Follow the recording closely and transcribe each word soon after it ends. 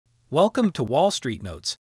Welcome to Wall Street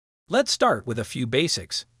Notes. Let's start with a few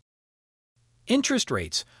basics. Interest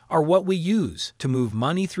rates are what we use to move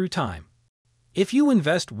money through time. If you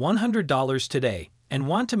invest $100 today and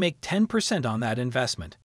want to make 10% on that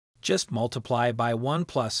investment, just multiply by 1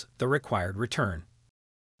 plus the required return.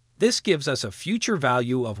 This gives us a future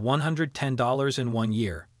value of $110 in 1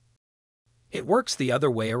 year. It works the other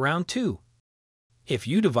way around too. If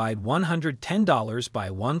you divide $110 by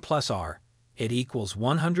 1 plus R, it equals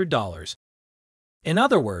 $100. In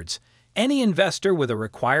other words, any investor with a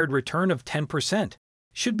required return of 10%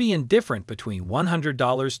 should be indifferent between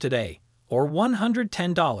 $100 today or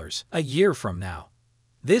 $110 a year from now.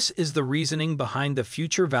 This is the reasoning behind the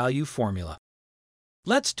future value formula.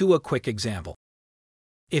 Let's do a quick example.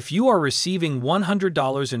 If you are receiving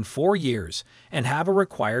 $100 in 4 years and have a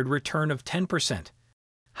required return of 10%,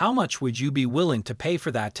 how much would you be willing to pay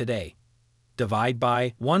for that today? Divide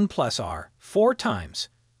by 1 plus R 4 times,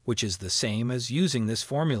 which is the same as using this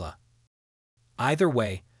formula. Either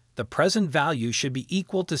way, the present value should be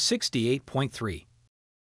equal to 68.3.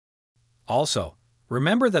 Also,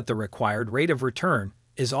 remember that the required rate of return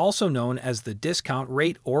is also known as the discount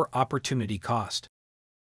rate or opportunity cost.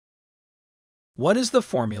 What is the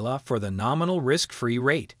formula for the nominal risk-free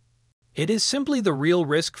rate? It is simply the real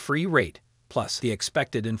risk-free rate plus the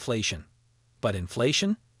expected inflation. But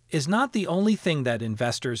inflation is not the only thing that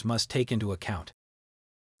investors must take into account.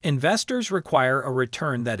 Investors require a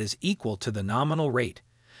return that is equal to the nominal rate,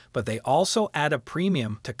 but they also add a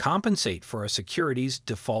premium to compensate for a security's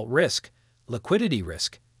default risk, liquidity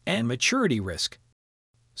risk, and maturity risk.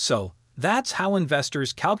 So, that's how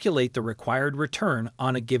investors calculate the required return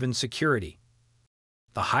on a given security.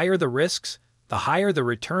 The higher the risks, the higher the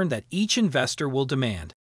return that each investor will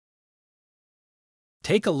demand.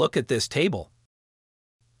 Take a look at this table.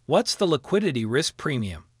 What's the liquidity risk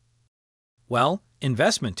premium? Well,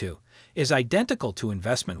 investment 2 is identical to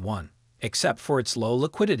investment 1, except for its low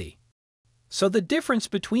liquidity. So the difference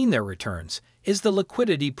between their returns is the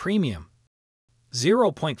liquidity premium.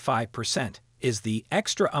 0.5% is the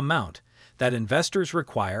extra amount that investors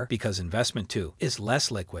require because investment 2 is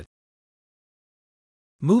less liquid.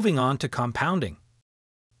 Moving on to compounding.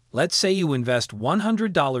 Let's say you invest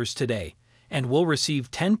 $100 today and will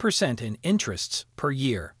receive 10% in interests per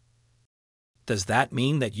year. Does that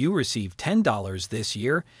mean that you receive $10 this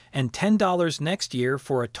year and $10 next year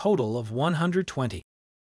for a total of $120?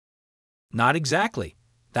 Not exactly.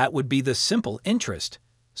 That would be the simple interest.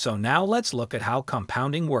 So now let's look at how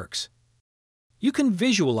compounding works. You can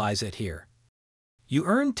visualize it here. You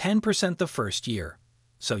earn 10% the first year,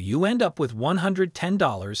 so you end up with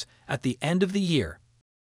 $110 at the end of the year.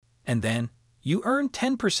 And then, you earn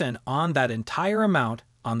 10% on that entire amount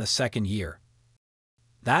on the second year.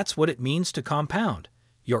 That's what it means to compound.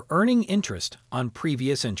 You're earning interest on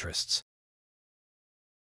previous interests.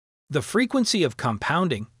 The frequency of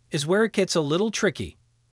compounding is where it gets a little tricky.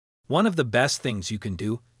 One of the best things you can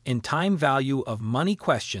do in time value of money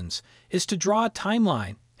questions is to draw a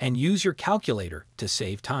timeline and use your calculator to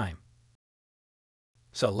save time.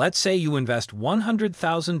 So let's say you invest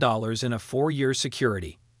 $100,000 in a 4-year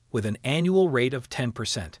security with an annual rate of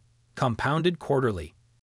 10%, compounded quarterly.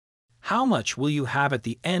 How much will you have at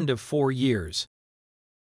the end of 4 years?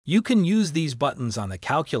 You can use these buttons on the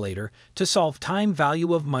calculator to solve time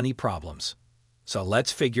value of money problems. So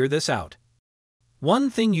let's figure this out. One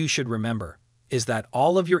thing you should remember is that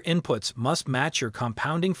all of your inputs must match your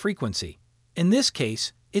compounding frequency. In this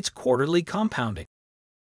case, it's quarterly compounding.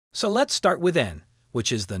 So let's start with N,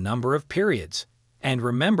 which is the number of periods. And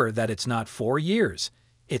remember that it's not 4 years,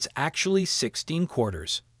 it's actually 16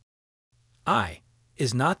 quarters. I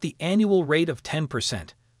is not the annual rate of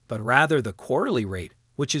 10%, but rather the quarterly rate,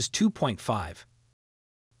 which is 2.5.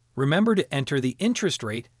 Remember to enter the interest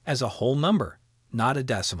rate as a whole number, not a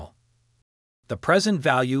decimal. The present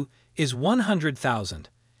value is $100,000,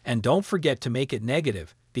 and don't forget to make it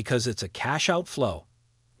negative because it's a cash outflow.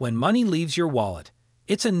 When money leaves your wallet,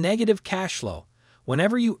 it's a negative cash flow.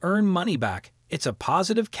 Whenever you earn money back, it's a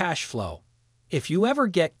positive cash flow. If you ever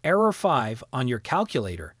get error 5 on your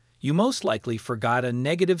calculator, you most likely forgot a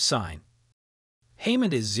negative sign.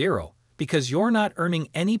 Payment is 0 because you're not earning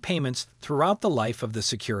any payments throughout the life of the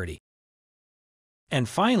security. And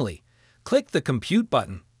finally, click the Compute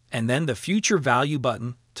button and then the Future Value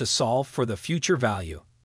button to solve for the future value.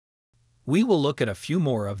 We will look at a few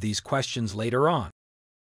more of these questions later on.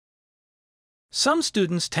 Some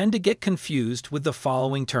students tend to get confused with the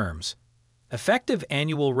following terms. Effective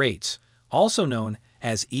annual rates, also known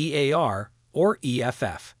as EAR or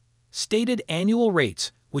EFF. Stated annual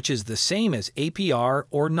rates, which is the same as APR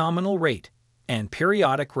or nominal rate, and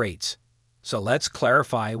periodic rates. So let's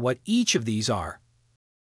clarify what each of these are.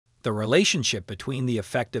 The relationship between the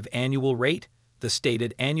effective annual rate, the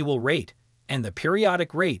stated annual rate, and the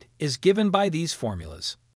periodic rate is given by these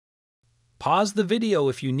formulas. Pause the video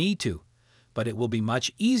if you need to, but it will be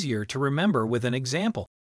much easier to remember with an example.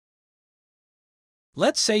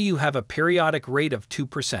 Let's say you have a periodic rate of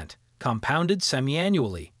 2%, compounded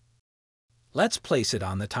semi-annually. Let's place it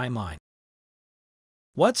on the timeline.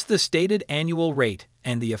 What's the stated annual rate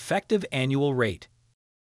and the effective annual rate?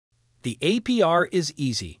 The APR is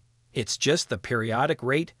easy. It's just the periodic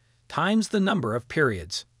rate times the number of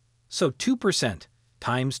periods. So 2%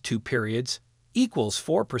 times 2 periods equals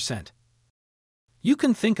 4%. You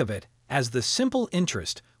can think of it as the simple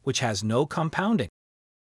interest which has no compounding.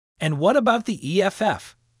 And what about the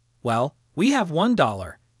EFF? Well, we have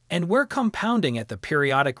 $1, and we're compounding at the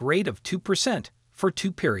periodic rate of 2% for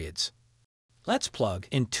 2 periods. Let's plug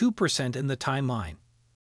in 2% in the timeline.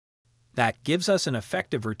 That gives us an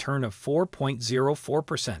effective return of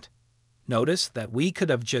 4.04%. Notice that we could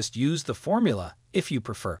have just used the formula if you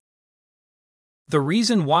prefer. The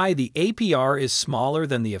reason why the APR is smaller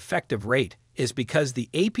than the effective rate is because the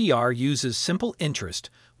APR uses simple interest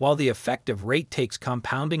while the effective rate takes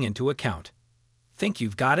compounding into account. Think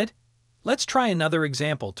you've got it? Let's try another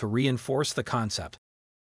example to reinforce the concept.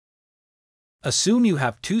 Assume you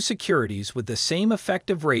have 2 securities with the same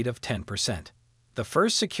effective rate of 10%. The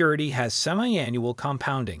first security has semi-annual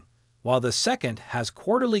compounding, while the second has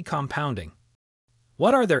quarterly compounding.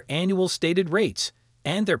 What are their annual stated rates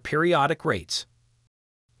and their periodic rates?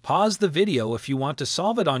 Pause the video if you want to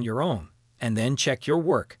solve it on your own, and then check your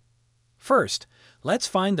work. First, let's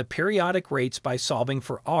find the periodic rates by solving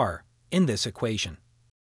for R in this equation.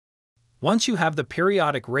 Once you have the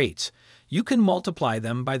periodic rates, you can multiply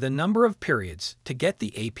them by the number of periods to get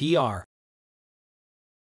the APR.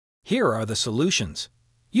 Here are the solutions.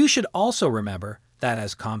 You should also remember that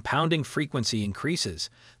as compounding frequency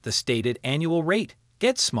increases, the stated annual rate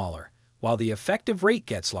gets smaller, while the effective rate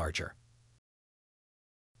gets larger.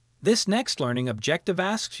 This next learning objective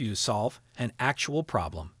asks you to solve an actual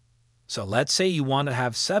problem. So let's say you want to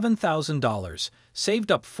have $7,000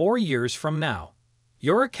 saved up 4 years from now.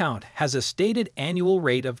 Your account has a stated annual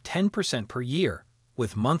rate of 10% per year,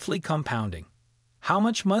 with monthly compounding. How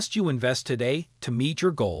much must you invest today to meet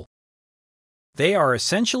your goal? They are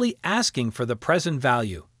essentially asking for the present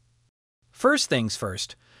value. First things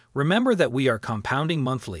first, remember that we are compounding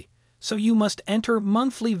monthly, so you must enter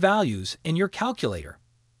monthly values in your calculator.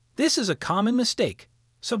 This is a common mistake,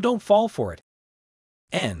 so don't fall for it.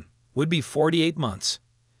 N would be 48 months.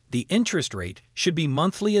 The interest rate should be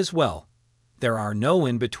monthly as well. There are no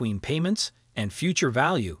in-between payments, and future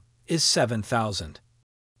value is $7,000.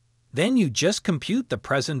 Then you just compute the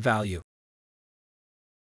present value.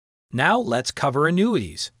 Now let's cover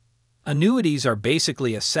annuities. Annuities are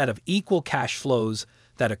basically a set of equal cash flows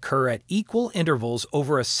that occur at equal intervals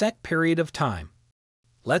over a set period of time.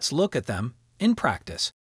 Let's look at them in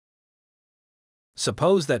practice.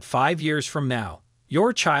 Suppose that 5 years from now,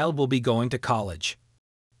 your child will be going to college.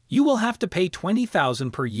 You will have to pay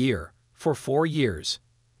 $20,000 per year for 4 years.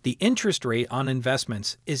 The interest rate on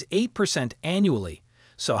investments is 8% annually,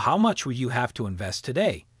 so how much would you have to invest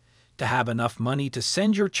today to have enough money to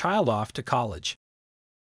send your child off to college?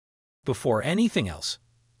 Before anything else,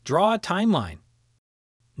 draw a timeline.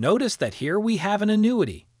 Notice that here we have an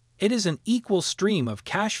annuity. It is an equal stream of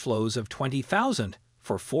cash flows of $20,000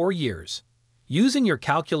 for 4 years. Using your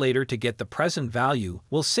calculator to get the present value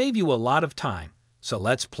will save you a lot of time, so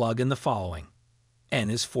let's plug in the following. N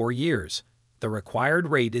is 4 years. The required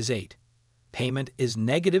rate is 8. Payment is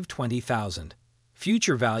negative $20,000.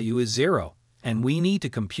 Future value is 0, and we need to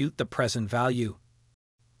compute the present value.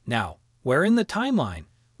 Now, where in the timeline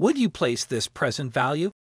would you place this present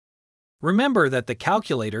value? Remember that the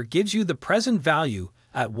calculator gives you the present value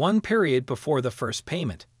at 1 period before the first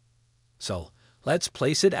payment. So, let's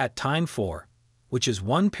place it at time 4, which is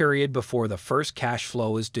 1 period before the first cash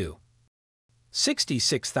flow is due.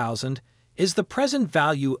 $66,000 is the present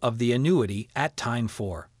value of the annuity at time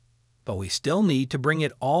 4, but we still need to bring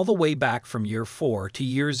it all the way back from year 4 to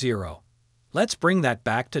year 0. Let's bring that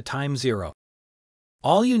back to time 0.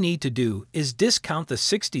 All you need to do is discount the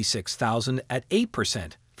 $66,000 at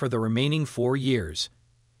 8% for the remaining 4 years.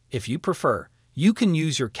 If you prefer, you can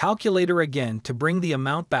use your calculator again to bring the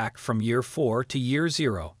amount back from year 4 to year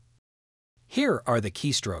 0. Here are the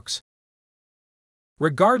keystrokes.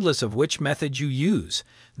 Regardless of which method you use,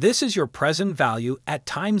 this is your present value at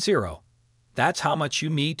time 0. That's how much you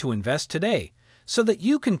need to invest today so that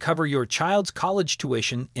you can cover your child's college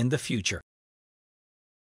tuition in the future.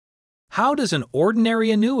 How does an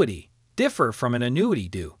ordinary annuity differ from an annuity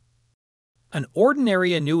do? An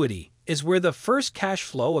ordinary annuity is where the first cash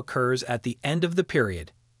flow occurs at the end of the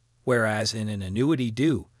period, whereas in an annuity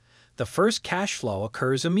due, the first cash flow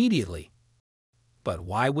occurs immediately. But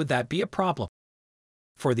why would that be a problem?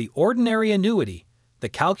 For the ordinary annuity, the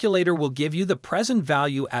calculator will give you the present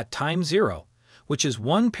value at time 0, which is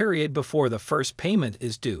one period before the first payment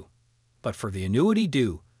is due. But for the annuity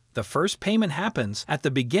due, the first payment happens at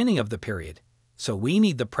the beginning of the period, so we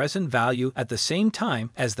need the present value at the same time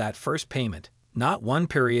as that first payment, not one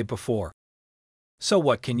period before. So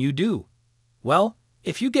what can you do? Well,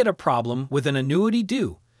 if you get a problem with an annuity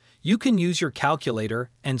due, you can use your calculator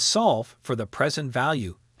and solve for the present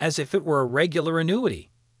value as if it were a regular annuity.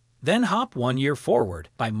 Then hop 1 year forward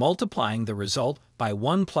by multiplying the result by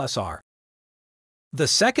 1 plus r. The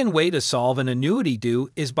second way to solve an annuity due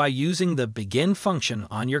is by using the begin function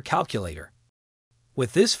on your calculator.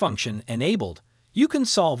 With this function enabled, you can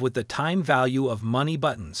solve with the time value of money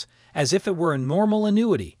buttons as if it were a normal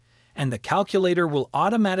annuity, and the calculator will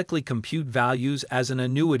automatically compute values as an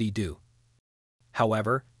annuity due.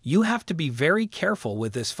 However, you have to be very careful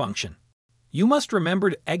with this function. You must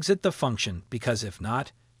remember to exit the function because if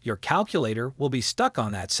not, your calculator will be stuck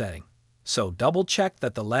on that setting. So double-check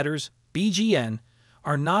that the letters BGN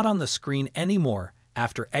are not on the screen anymore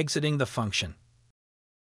after exiting the function.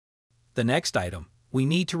 The next item we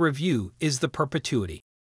need to review is the perpetuity.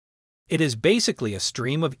 It is basically a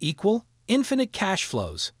stream of equal, infinite cash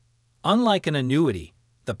flows. Unlike an annuity,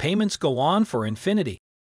 the payments go on for infinity.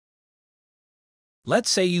 Let's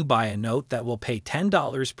say you buy a note that will pay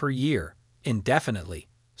 $10 per year, indefinitely,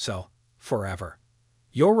 so forever.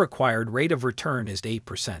 Your required rate of return is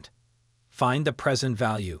 8%. Find the present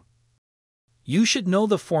value. You should know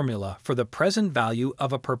the formula for the present value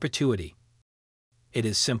of a perpetuity. It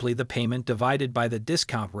is simply the payment divided by the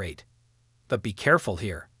discount rate. But be careful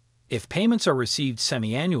here. If payments are received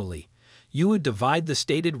semi-annually, you would divide the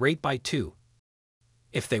stated rate by 2.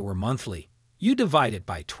 If they were monthly, you divide it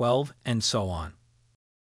by 12, and so on.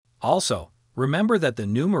 Also, remember that the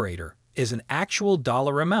numerator is an actual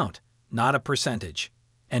dollar amount, not a percentage.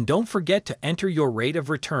 And don't forget to enter your rate of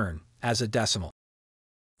return as a decimal.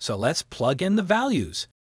 So let's plug in the values.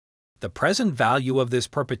 The present value of this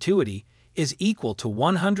perpetuity is equal to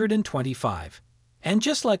 125. And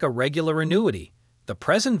just like a regular annuity, the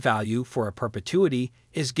present value for a perpetuity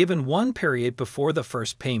is given one period before the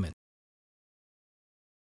first payment.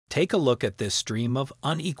 Take a look at this stream of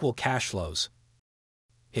unequal cash flows.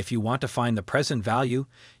 If you want to find the present value,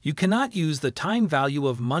 you cannot use the time value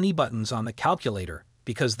of money buttons on the calculator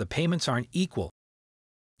because the payments aren't equal.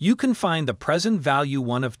 You can find the present value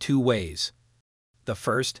one of two ways. The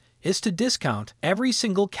first is to discount every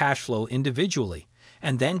single cash flow individually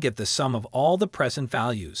and then get the sum of all the present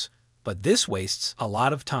values, but this wastes a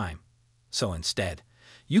lot of time. So instead,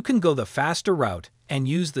 you can go the faster route and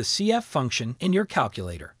use the CF function in your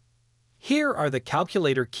calculator. Here are the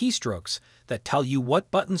calculator keystrokes that tell you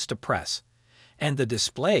what buttons to press, and the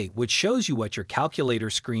display which shows you what your calculator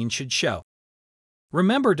screen should show.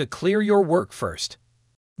 Remember to clear your work first.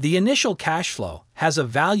 The initial cash flow has a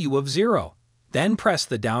value of 0. Then press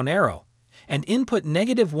the down arrow and input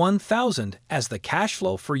 -1,000 as the cash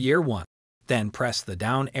flow for year 1. Then press the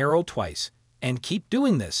down arrow twice and keep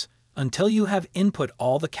doing this until you have input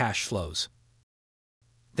all the cash flows.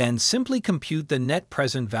 Then simply compute the net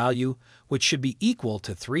present value, which should be equal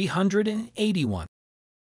to 381.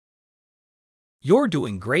 You're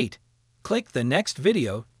doing great. Click the next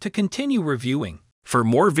video to continue reviewing. For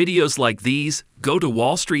more videos like these, go to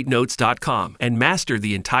wallstreetnotes.com and master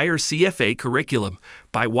the entire CFA curriculum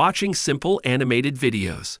by watching simple animated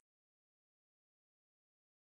videos.